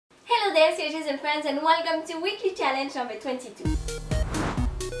Hello there, switches and friends, and welcome to weekly challenge number 22.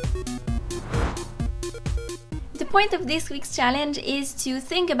 The point of this week's challenge is to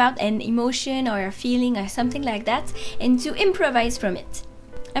think about an emotion or a feeling or something like that and to improvise from it.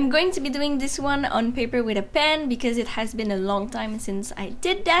 I'm going to be doing this one on paper with a pen because it has been a long time since I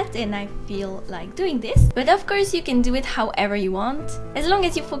did that and I feel like doing this. But of course you can do it however you want, as long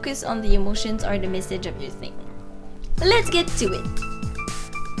as you focus on the emotions or the message of your thing. So let's get to it.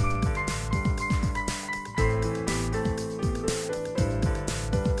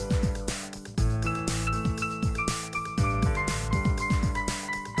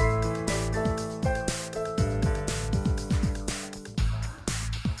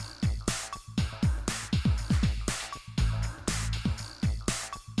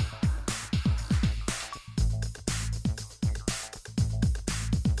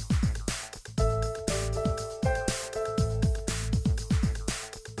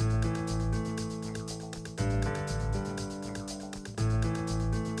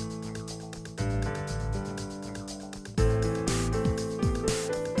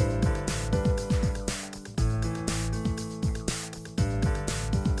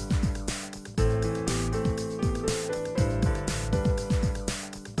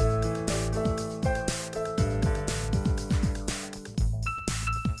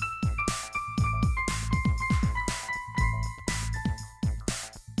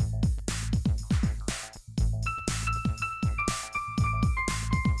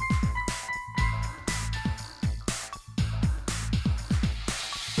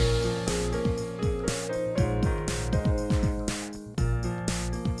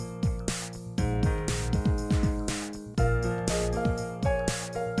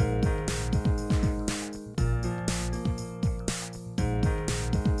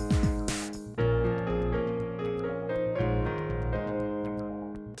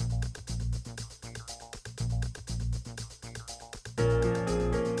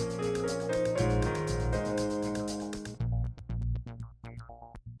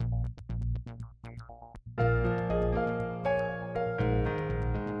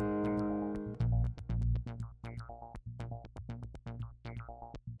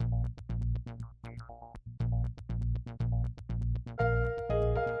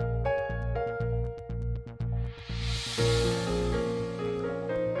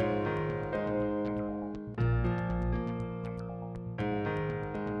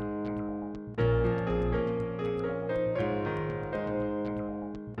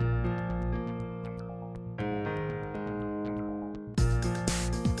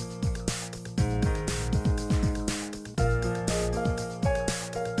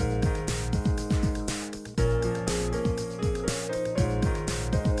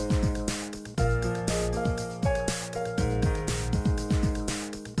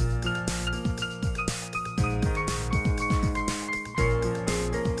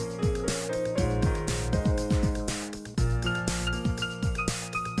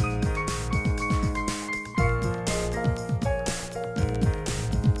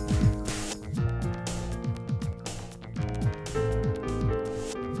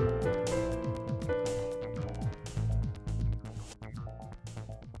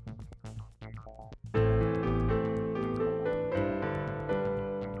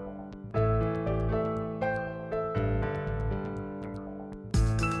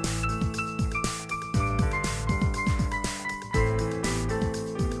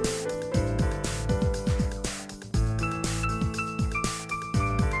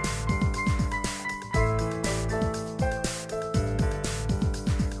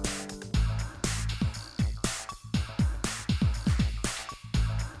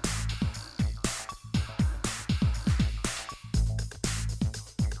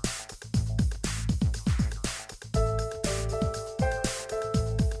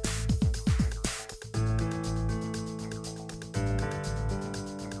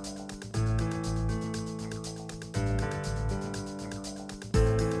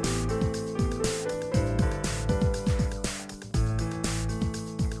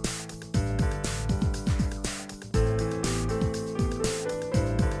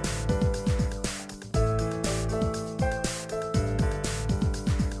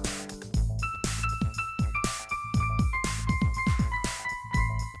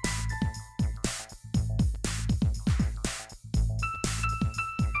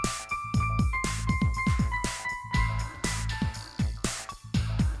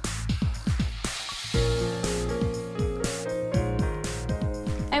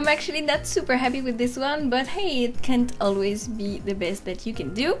 I'm actually not super happy with this one, but hey, it can't always be the best that you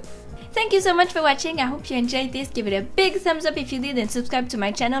can do. Thank you so much for watching. I hope you enjoyed this. Give it a big thumbs up if you did and subscribe to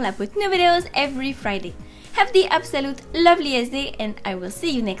my channel. I put new videos every Friday. Have the absolute loveliest day and I will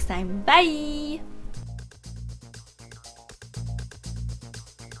see you next time. Bye!